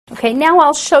Okay, now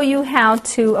I'll show you how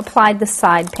to apply the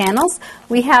side panels.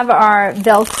 We have our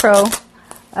Velcro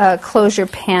closure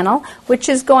panel, which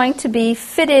is going to be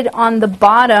fitted on the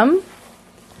bottom.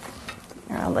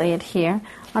 I'll lay it here.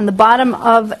 On the bottom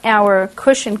of our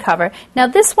cushion cover. Now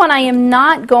this one I am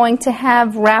not going to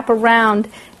have wrap around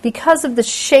because of the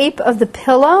shape of the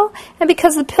pillow and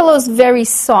because the pillow is very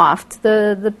soft.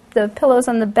 The pillows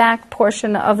on the back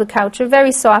portion of the couch are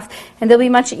very soft and they'll be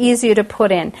much easier to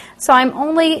put in. So I'm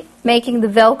only making the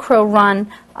Velcro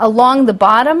run along the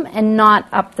bottom and not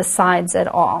up the sides at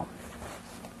all.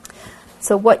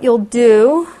 So what you'll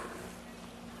do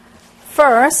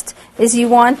first is you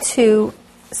want to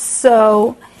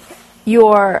sew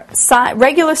your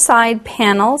regular side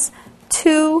panels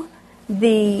to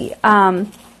the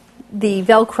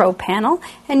Velcro panel,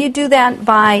 and you do that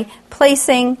by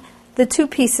placing the two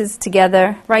pieces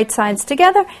together, right sides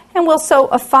together, and we'll sew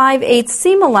a 5/8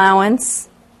 seam allowance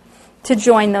to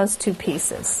join those two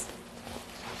pieces.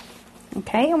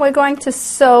 Okay, and we're going to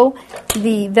sew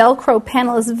the Velcro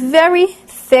panel. Is very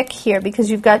thick here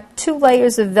because you've got 2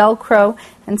 layers of Velcro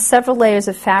and several layers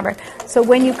of fabric. So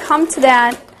when you come to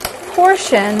that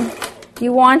portion,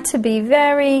 you want to be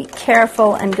very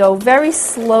careful and go very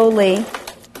slowly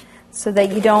so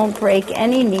that you don't break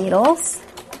any needles.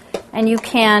 And you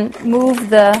can move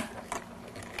the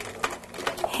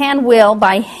hand wheel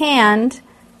by hand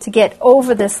to get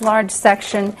over this large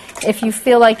section if you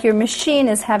feel like your machine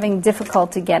is having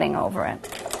difficulty getting over it.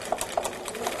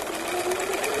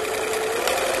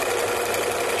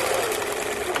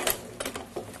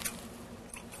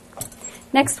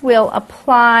 Next we'll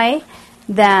apply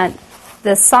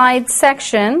the side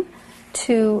section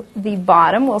to the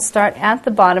bottom. We'll start at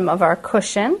the bottom of our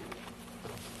cushion.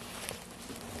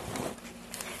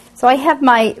 So I have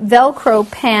my Velcro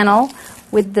panel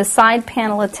with the side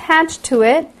panel attached to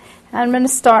it. I'm going to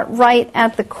start right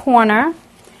at the corner,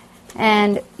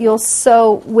 and you'll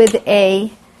sew with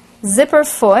a zipper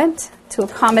foot to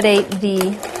accommodate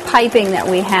the piping that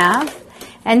we have,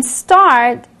 and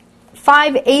start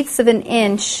 5/8 of an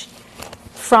inch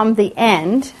from the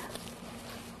end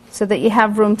so that you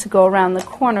have room to go around the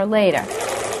corner later.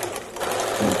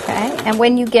 Okay, and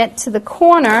when you get to the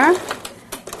corner,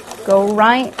 go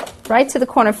right to the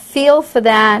corner, feel for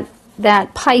that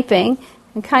piping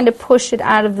and kind of push it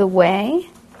out of the way.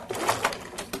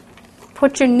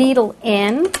 Put your needle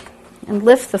in and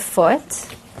lift the foot.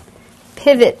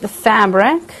 Pivot the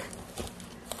fabric.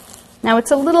 Now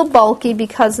it's a little bulky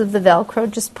because of the Velcro.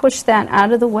 Just push that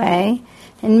out of the way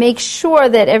and make sure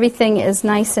that everything is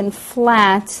nice and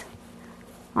flat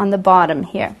on the bottom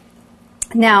here.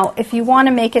 Now if you want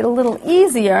to make it a little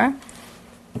easier,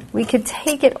 we could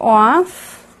take it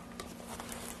off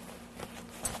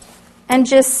and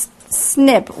just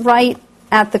snip right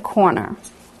at the corner,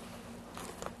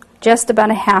 just about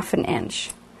 1/2 an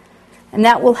inch. And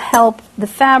that will help the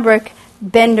fabric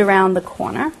bend around the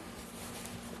corner.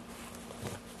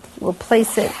 We'll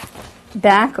place it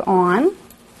back on.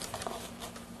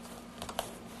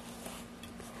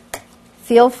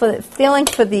 Feeling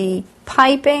for the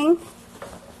piping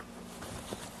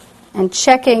and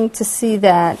checking to see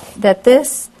that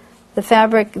the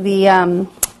fabric, the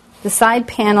side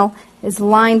panel is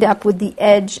lined up with the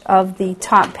edge of the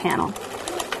top panel.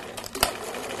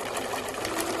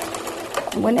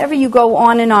 Whenever you go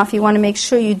on and off, you want to make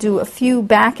sure you do a few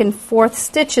back and forth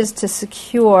stitches to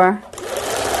secure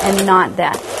and knot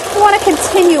that. You want to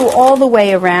continue all the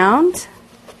way around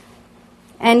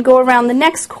and go around the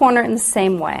next corner in the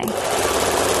same way.